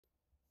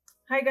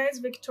Hi guys,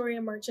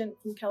 Victoria Merchant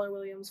from Keller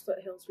Williams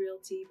Foothills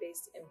Realty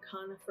based in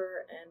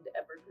Conifer and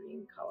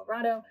Evergreen,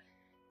 Colorado.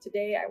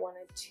 Today I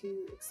wanted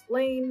to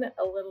explain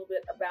a little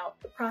bit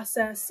about the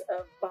process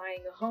of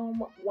buying a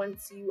home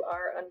once you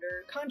are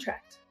under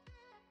contract.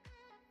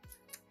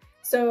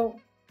 So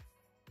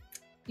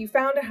you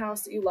found a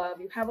house that you love,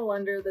 you have a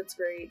lender that's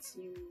great,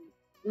 you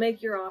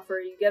make your offer,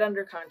 you get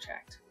under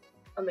contract.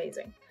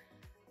 Amazing.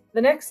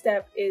 The next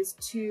step is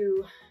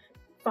to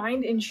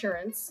find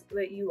insurance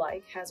that you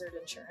like, hazard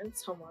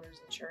insurance, homeowners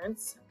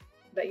insurance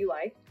that you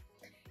like.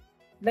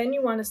 Then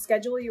you want to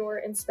schedule your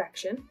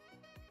inspection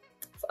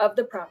of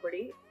the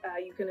property.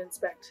 You can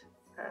inspect,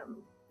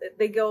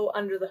 they go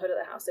under the hood of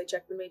the house. They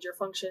check the major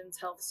functions,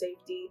 health,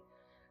 safety.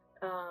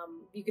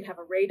 You can have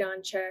a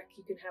radon check.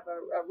 You can have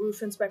a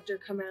roof inspector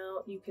come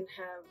out. You can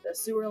have the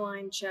sewer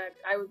line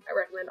checked. I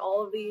recommend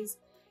all of these.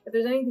 If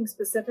there's anything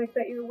specific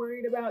that you're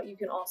worried about, you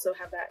can also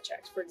have that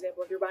checked. For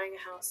example, if you're buying a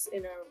house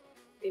in a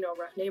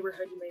rough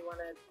neighborhood, you may want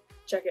to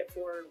check it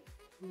for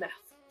meth,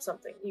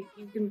 something. You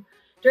can,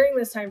 during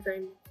this time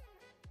frame,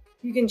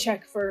 you can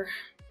check for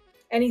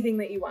anything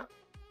that you want.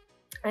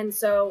 And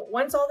so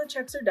once all the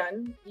checks are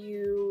done,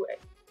 you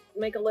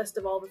make a list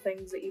of all the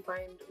things that you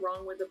find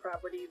wrong with the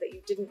property that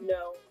you didn't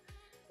know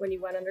when you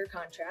went under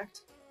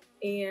contract.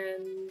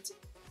 And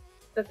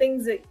the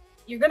things that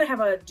you're going to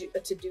have a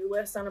to-do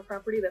list on a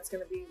property. That's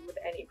going to be with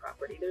any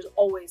property. There's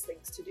always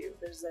things to do.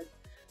 There's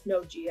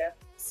no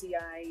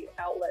GFCI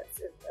outlets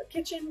in the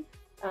kitchen.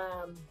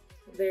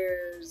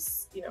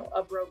 There's,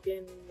 a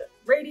broken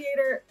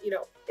radiator.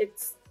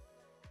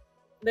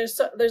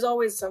 There's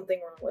always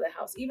something wrong with a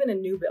house, even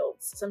in new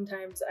builds.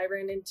 Sometimes I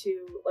ran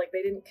into,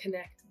 they didn't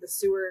connect the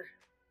sewer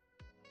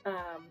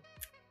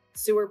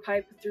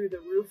pipe through the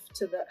roof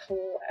to the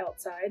hole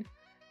outside.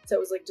 So it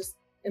was just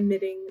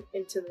emitting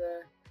into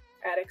the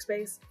attic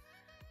space.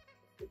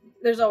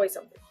 There's always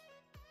something.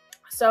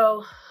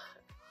 So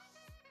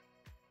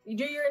you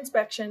do your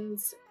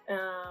inspections,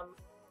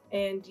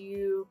 and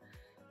you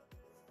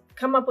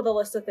come up with a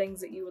list of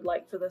things that you would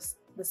like for the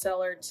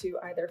seller to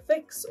either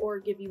fix or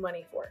give you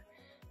money for.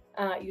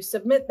 You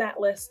submit that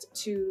list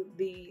to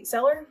the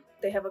seller.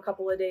 They have a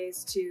couple of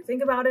days to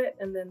think about it,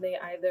 and then they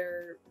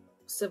either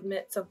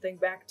submit something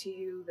back to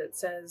you that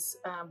says,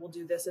 we'll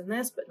do this and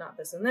this, but not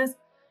this and this,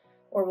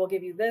 or we'll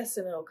give you this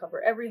and it'll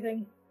cover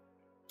everything.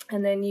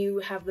 And then you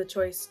have the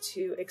choice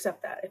to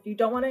accept that. If you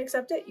don't want to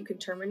accept it, you can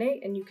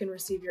terminate and you can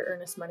receive your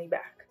earnest money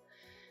back.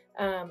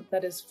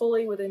 That is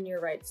fully within your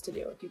rights to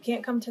do. If you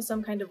can't come to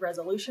some kind of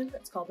resolution,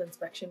 it's called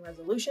inspection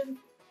resolution,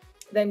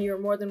 then you're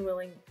more than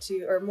willing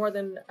to, or more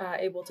than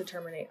able to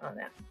terminate on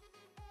that.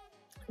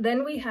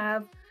 Then we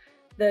have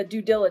the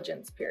due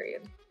diligence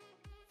period.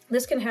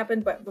 This can happen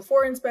but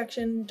before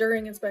inspection,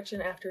 during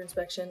inspection, after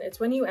inspection. It's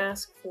when you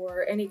ask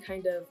for any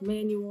kind of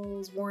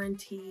manuals,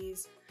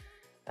 warranties,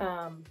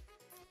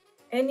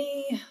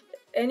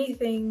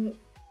 anything,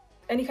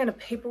 any kind of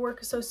paperwork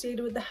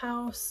associated with the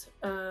house.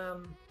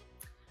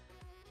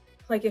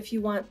 Like if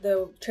you want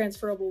the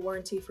transferable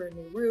warranty for a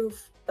new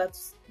roof,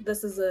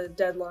 this is a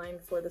deadline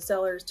for the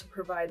sellers to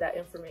provide that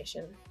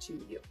information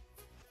to you.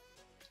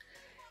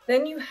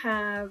 Then you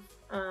have,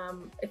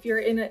 if you're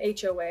in an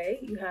HOA,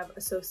 you have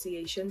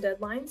association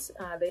deadlines.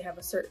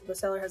 The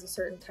seller has a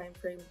certain time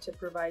frame to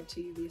provide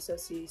to you the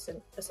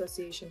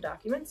association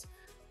documents.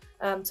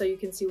 So you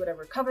can see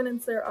whatever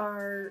covenants there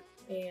are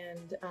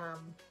and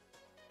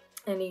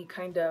any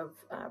kind of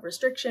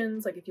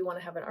restrictions, like if you want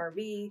to have an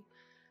RV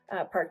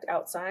parked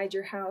outside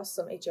your house.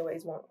 Some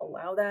HOAs won't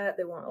allow that.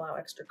 They won't allow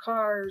extra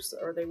cars,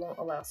 or they won't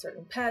allow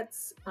certain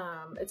pets.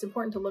 It's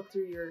important to look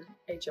through your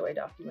HOA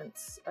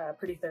documents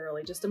pretty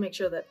thoroughly, just to make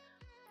sure that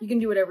you can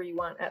do whatever you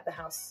want at the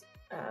house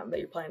that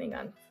you're planning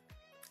on,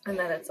 and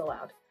that it's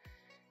allowed.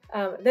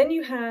 Then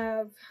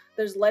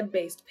there's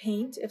lead-based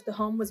paint. If the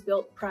home was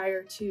built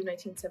prior to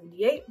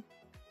 1978,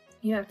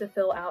 you have to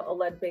fill out a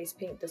lead-based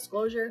paint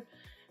disclosure.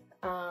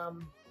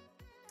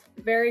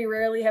 Very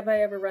rarely have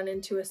I ever run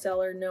into a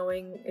seller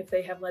knowing if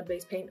they have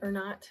lead-based paint or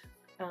not.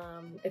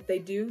 If they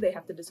do, they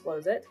have to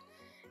disclose it.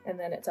 And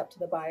then it's up to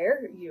the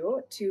buyer,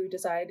 you, to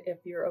decide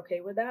if you're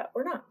okay with that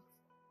or not.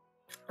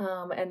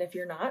 And if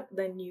you're not,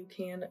 then you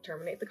can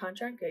terminate the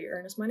contract, get your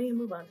earnest money, and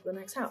move on to the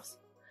next house.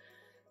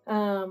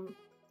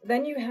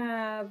 Then you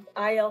have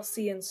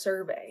ILC and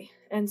survey.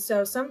 And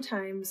so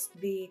sometimes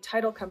the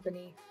title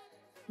company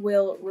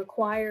will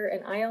require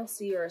an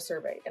ILC or a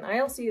survey. An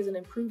ILC is an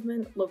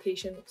improvement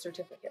location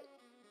certificate.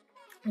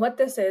 What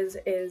this is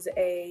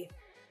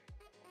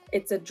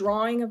it's a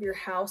drawing of your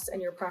house and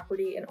your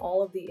property and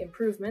all of the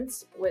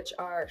improvements, which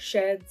are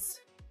sheds,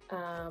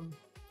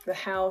 the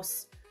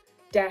house,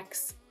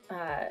 decks,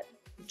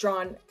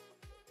 drawn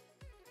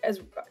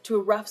to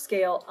a rough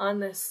scale on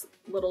this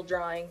little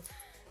drawing,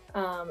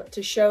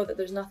 to show that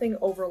there's nothing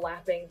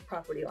overlapping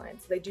property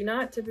lines. They do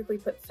not typically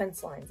put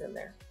fence lines in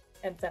there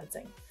and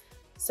fencing.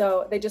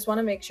 So they just want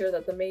to make sure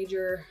that the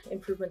major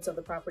improvements of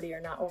the property are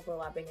not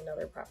overlapping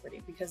another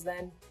property, because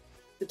then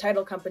the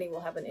title company will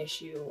have an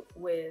issue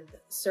with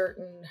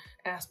certain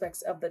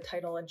aspects of the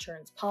title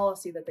insurance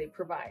policy that they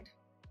provide.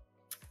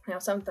 Now,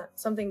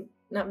 something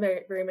not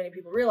very many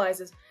people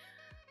realize is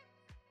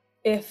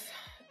if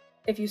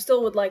you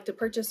still would like to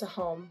purchase a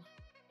home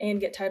and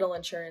get title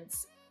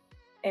insurance,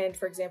 and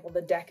for example,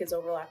 the deck is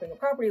overlapping a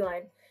property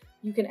line,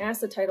 you can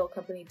ask the title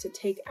company to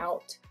take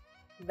out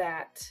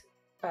that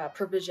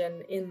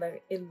provision in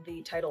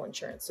the title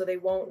insurance. So they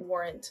won't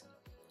warrant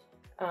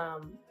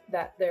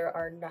that there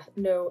are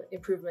no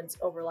improvements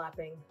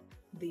overlapping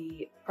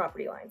the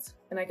property lines.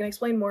 And I can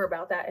explain more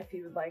about that if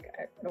you would like.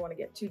 I don't want to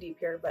get too deep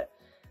here, but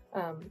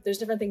there's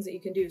different things that you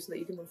can do so that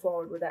you can move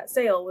forward with that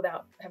sale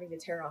without having to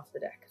tear off the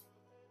deck.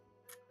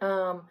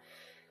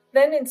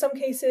 Then in some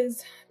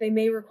cases, they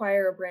may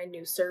require a brand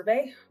new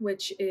survey,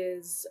 which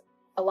is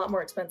a lot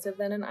more expensive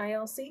than an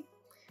ILC.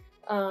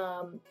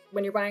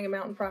 When you're buying a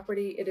mountain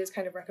property, it is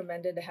kind of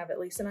recommended to have at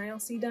least an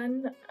ILC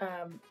done.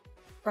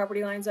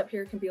 Property lines up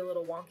here can be a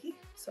little wonky,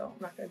 so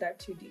I'm not going to dive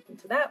too deep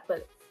into that,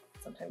 but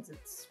sometimes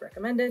it's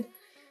recommended.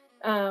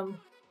 And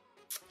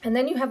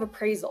then you have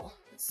appraisal.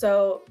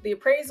 So the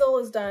appraisal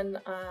is done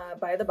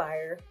by the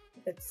buyer.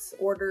 It's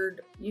ordered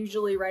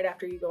usually right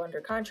after you go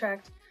under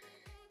contract.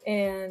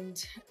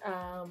 And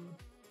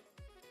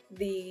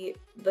the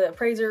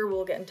appraiser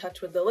will get in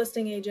touch with the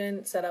listing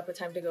agent, set up a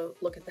time to go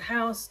look at the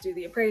house, do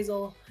the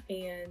appraisal,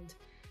 and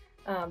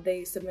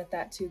they submit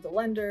that to the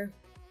lender.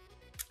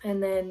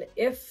 And then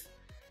if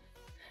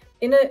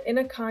in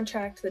a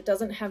contract that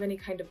doesn't have any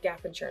kind of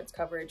gap insurance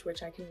coverage,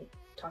 which I can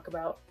talk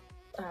about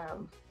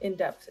in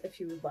depth if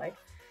you would like,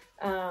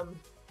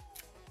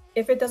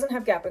 if it doesn't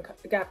have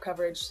gap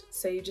coverage,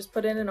 say you just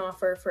put in an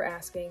offer for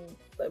asking,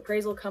 the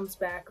appraisal comes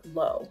back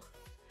low.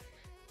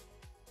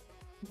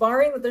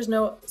 Barring that there's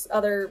no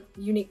other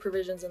unique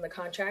provisions in the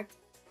contract,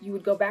 you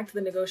would go back to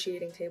the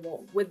negotiating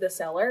table with the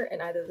seller,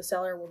 and either the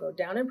seller will go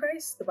down in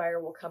price, the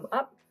buyer will come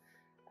up,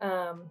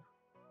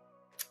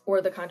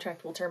 or the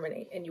contract will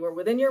terminate. And you are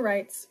within your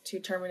rights to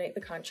terminate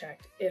the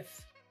contract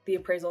if the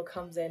appraisal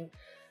comes in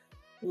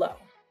low.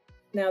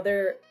 Now,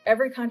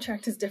 every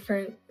contract is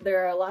different.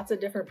 There are lots of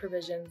different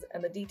provisions,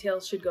 and the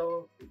details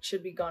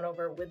should be gone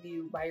over with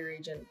you by your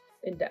agent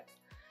in depth.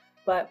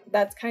 But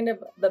that's kind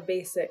of the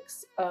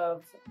basics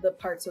of the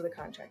parts of the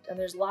contract. And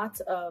there's lots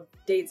of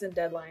dates and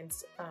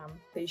deadlines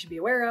that you should be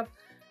aware of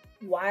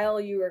while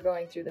you are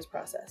going through this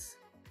process.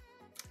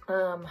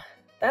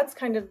 That's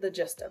kind of the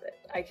gist of it.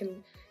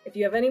 If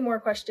you have any more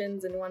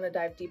questions and want to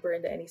dive deeper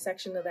into any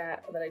section of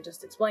that I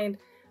just explained,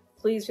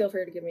 please feel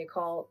free to give me a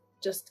call.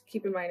 Just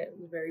keep in mind it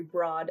was a very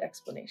broad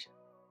explanation,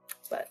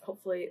 but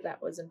hopefully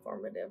that was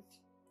informative.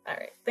 All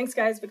right. Thanks,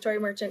 guys. Victoria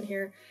Merchant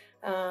here.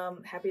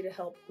 Happy to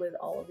help with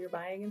all of your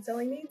buying and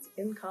selling needs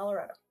in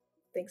Colorado.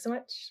 Thanks so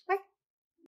much. Bye.